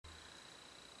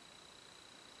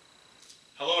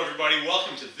everybody.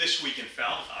 Welcome to This Week in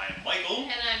Falmouth. I am Michael.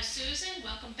 And I'm Susan.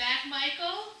 Welcome back,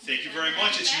 Michael. Thank you very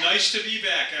much. It's nice to be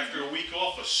back after a week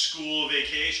off, a school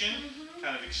vacation.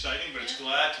 Kind of exciting, but it's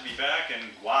glad to be back. And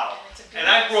wow. And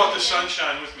I brought the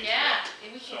sunshine with me today.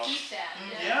 Yeah, we can keep that.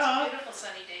 Yeah. It's a beautiful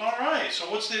sunny day. All right.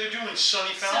 So what's there to do in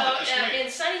sunny Falmouth this week?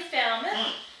 In sunny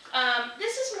Falmouth,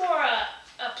 this is more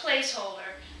a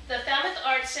placeholder. The Falmouth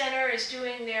Art Center is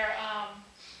doing their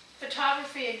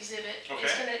photography exhibit. Okay.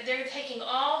 They're taking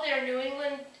all their New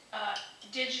England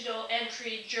digital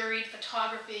entry juried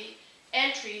photography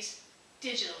entries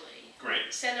digitally. Great.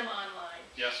 Send them online.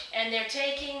 Yes. And they're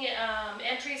taking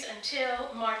entries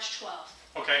until March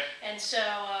 12th. Okay. And so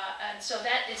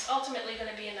that is ultimately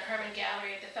going to be in the Herman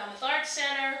Gallery at the Falmouth Art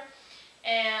Center.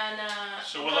 And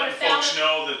so we're letting folks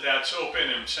know that that's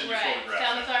open and send you photographs.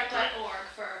 FalmouthArt.org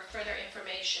for further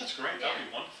information. That's great. That'd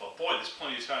be wonderful. Boy, there's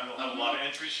plenty of time. They'll have a lot of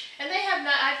entries. And they have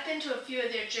not. I've been to a few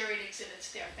of their juried exhibits.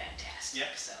 They're fantastic.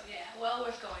 Yeah. So yeah, well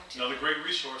worth going to. Another great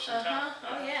resource in town.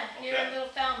 Oh yeah, Okay. here in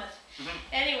Little Falmouth.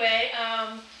 Anyway,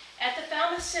 at the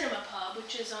Falmouth Cinema Pub,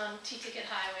 which is on T-Ticket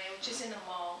Highway, which is in the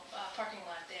mall parking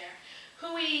lot there,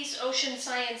 Huey's Ocean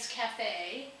Science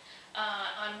Cafe.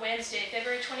 On Wednesday,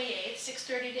 February 28th,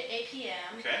 6:30 to 8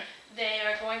 p.m. Okay. They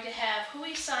are going to have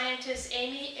Huey scientist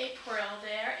Amy April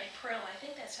there. April, I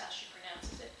think that's how she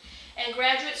pronounces it. And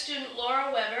graduate student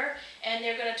Laura Weber, and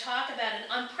they're going to talk about an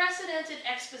unprecedented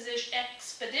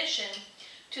expedition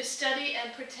to study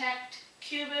and protect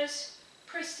Cuba's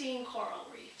pristine coral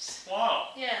reefs.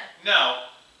 Wow. Yeah. Now,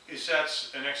 is that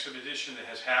an expedition that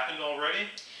has happened already?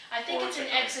 I think it's an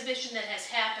exhibition that has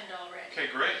happened already. Okay,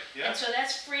 great. Yeah. And so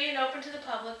that's free and open to the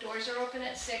public. Doors are open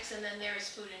at 6, and then there is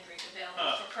food and drink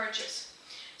available for purchase.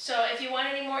 So if you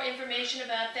want any more information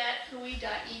about that,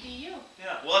 hui.edu.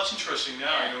 Yeah, well, that's interesting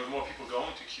now. You know, with more people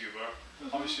going to Cuba,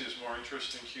 obviously there's more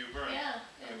interest in Cuba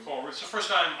and the coral reef. It's the first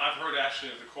time I've heard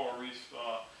actually of the coral reef,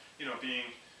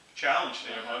 being challenged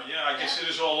there. But yeah, I guess it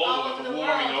is all over with the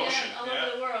warming ocean. All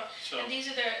over the world. So, and these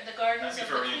are the gardens of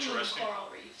the coral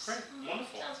reefs. Great,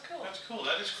 wonderful. Sounds cool. That's cool.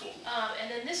 That is cool.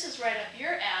 And then this is right up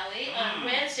your alley. On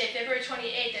Wednesday, February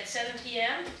 28th at 7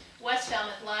 p.m., West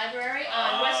Falmouth Library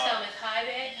on West Falmouth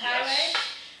Highway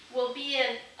will be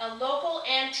a local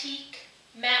antique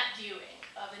map viewing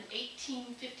of an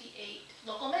 1858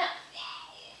 local map.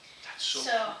 Wow, that's so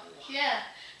cool. Yeah.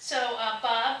 So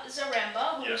Bob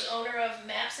Zaremba, who is Yes. owner of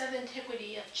Maps of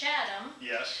Antiquity of Chatham,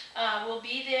 Yes. will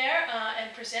be there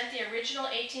and present the original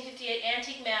 1858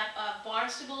 antique map of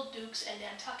Barnstable, Dukes, and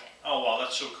Nantucket. Oh wow,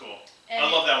 that's so cool. I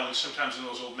love that one. Sometimes in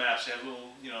those old maps, they have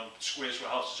little, squares where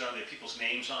houses are. They have people's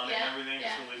names on it and everything.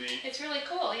 Yeah. It's really neat. It's really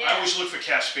cool. Yeah. I always look for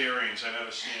Casparians. I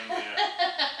never see them there.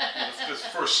 The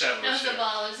first settlers. No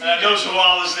Zabalas. No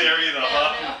Zabalas there either.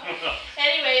 No.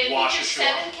 Anyway, it features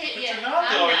 7 But you're not,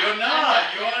 though. You're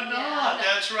not.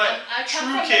 That's right. I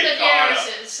come True from Cape the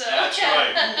Madeiras, so. That's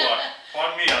right.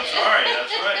 Pardon me. I'm sorry.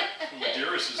 That's right.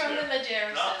 Madeiras is from there. the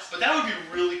Madeiras. No, but that would be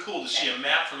really cool to see a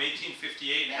map from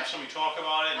 1858 and have somebody talk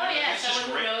about it. Oh yeah, it's just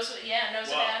someone great. who knows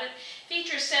about it.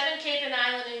 Features 7 Cape and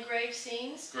Island engraved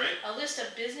scenes. Great. A list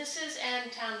of businesses and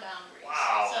town boundaries.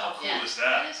 Wow, how cool is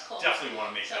that? That is cool. Definitely want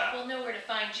to make that. We'll know where to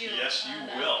find you. Yes, you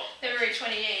on, will. February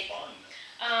 28th. Fun.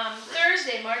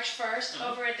 Thursday, March 1st,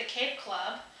 over at the Cape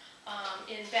Club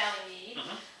in Ballymead.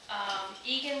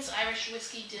 Egan's Irish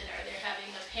Whiskey Dinner. They're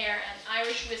having an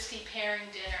Irish whiskey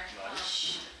pairing dinner.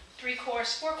 Nice.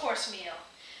 4-course meal.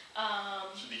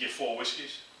 So do you get 4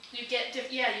 whiskeys? You get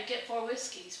 4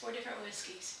 whiskeys, 4 different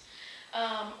whiskeys,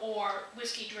 or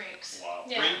whiskey drinks. Wow.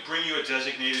 Yeah. Bring you a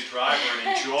designated driver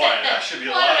and enjoy. That should be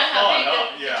a Well, lot I of don't know fun.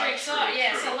 how big the drinks true, are.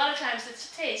 Yeah, true. so a lot of times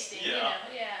it's tasting. Yeah.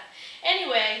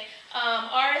 Anyway,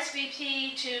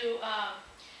 RSVP to.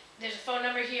 There's a phone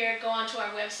number here. Go on to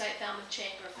our website, Falmouth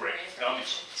Chamber, for more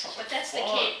information. But that's the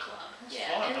Cape Club.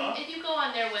 Fun, and if you go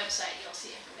on their website, you'll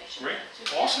see information. Great.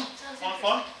 Too. Awesome.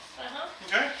 Fun.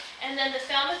 Okay. And then the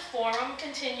Falmouth Forum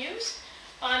continues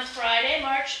on Friday,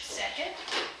 March 2nd.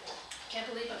 Can't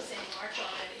believe I'm saying March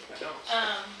already. I know.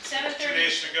 7:30. 2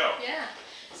 days to go. Yeah.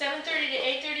 7:30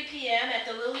 to 8:30 p.m. at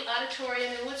the Lilly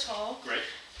Auditorium in Woods Hole. Great.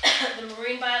 The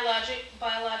Marine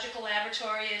Biological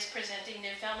Laboratory is presenting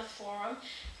their Falmouth Forum.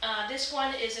 This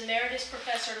one is Emeritus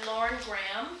Professor Lauren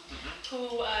Graham,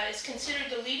 who is considered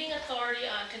the leading authority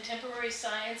on contemporary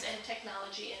science and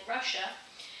technology in Russia.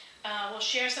 Will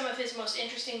share some of his most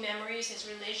interesting memories, his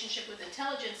relationship with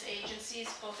intelligence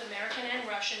agencies, both American and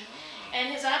Russian,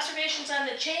 and his observations on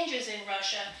the changes in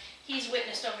Russia he's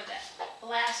witnessed over the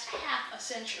last half a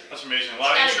century. That's amazing. A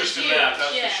lot of interest in that,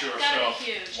 that's for sure. Gotta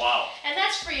be huge. Wow. And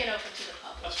that's free and open to the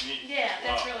public. That's neat. Yeah,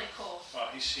 that's really cool. Wow,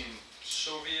 he's seen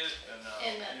Soviet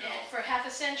and for half a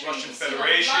century. Russian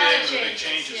Federation, the big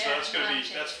changes. Yeah,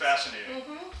 that's fascinating.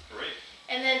 Great.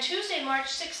 And then Tuesday, March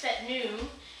 6th at noon,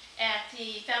 at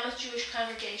the Falmouth Jewish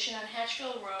Congregation on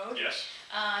Hatchville Road. Yes.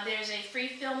 There's a free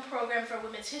film program for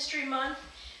Women's History Month,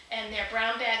 and their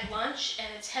brown bag lunch, and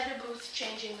it's Heather Booth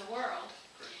Changing the World.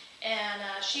 And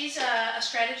she's a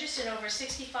strategist in over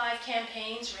 65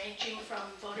 campaigns, ranging from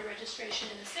voter registration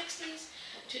in the 60s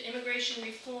to immigration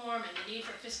reform and the need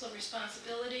for fiscal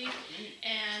responsibility.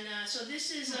 And so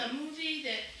this is a movie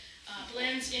that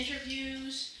blends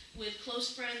interviews with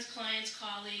close friends, clients,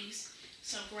 colleagues,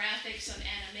 some graphics, some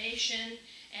animation,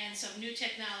 and some new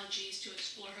technologies to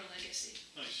explore her legacy.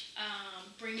 Nice.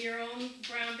 Bring your own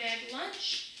brown bag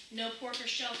lunch, no pork or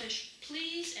shellfish,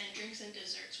 please, and drinks and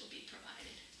desserts will be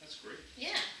provided. That's great.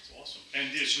 Yeah. That's awesome. And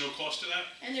there's no cost to that?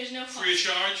 And there's no cost. Free of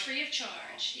charge? Free of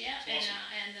charge, yeah. That's awesome.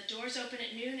 And the doors open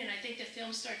at noon, and I think the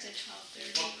film starts at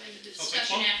 12:30, Well, and the sounds like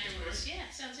discussion fun. afterwards. Yeah,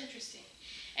 sounds interesting.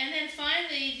 And then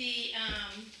finally, the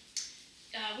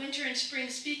Winter and Spring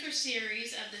Speaker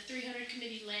Series of the 300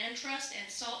 Committee Land Trust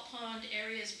and Salt Pond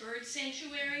Areas Bird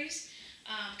Sanctuaries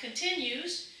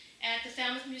continues at the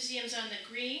Falmouth Museums on the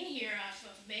Green here off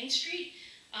of Main Street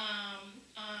on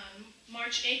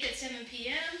March 8th at 7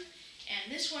 p.m.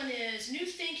 And this one is New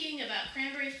Thinking About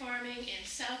Cranberry Farming in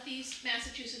Southeast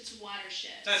Massachusetts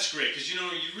Watershed. That's great, because you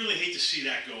really hate to see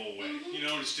that go away.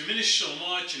 It's diminished so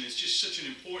much, and it's just such an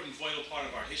important, vital part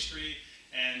of our history.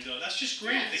 And that's just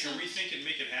great if they can rethink it and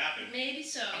make it happen. Maybe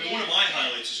so. I mean, one of my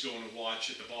highlights is going to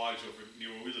watch at the bogs over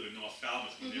near where we live in North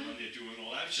Falmouth when they're doing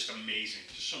all that. It's just amazing.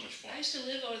 It's just so much fun. I used to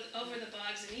live over the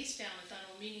bogs in East Falmouth on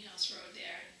Old Meeting House Road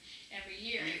there every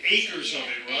year. I mean, acres of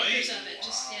it, right? Acres of it,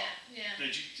 just, yeah. Now,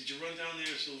 did you run down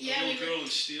there as a Yeah, little girl and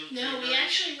steal? No, we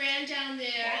actually ran down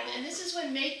there, and this is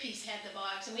when Makepeace had the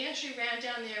bogs, and we actually ran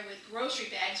down there with grocery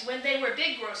bags, when they were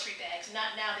big grocery bags,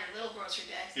 not now they're little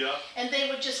grocery bags. Yeah. And they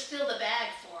would just fill the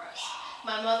bag for us.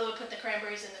 My mother would put the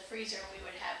cranberries in the freezer, and we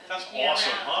would have them. That's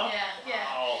awesome, round. huh? Yeah.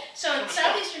 Wow. So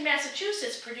southeastern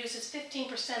Massachusetts produces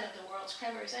 15% of the world's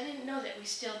cranberries. I didn't know that we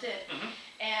still did.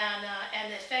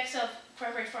 And the effects of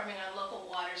cranberry farming on local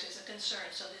waters is a concern.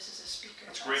 So this is a speaker.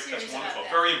 That's great. That's series about wonderful. that.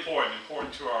 Very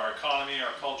important to our economy,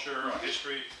 our culture, our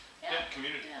history,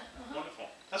 community. Yeah. Wonderful.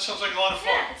 That sounds like a lot of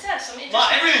fun. Yeah, it sounds some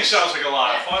interesting. Everything sounds like a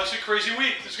lot of fun. It's a crazy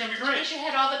week. It's going to be great. Wish you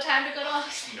had all the time to go to all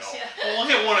these things. No. Yeah. Well, we'll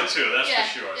hit one or two. That's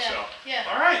for sure.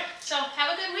 Yeah. All right. So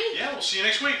have a good week. Yeah. We'll see you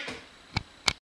next week.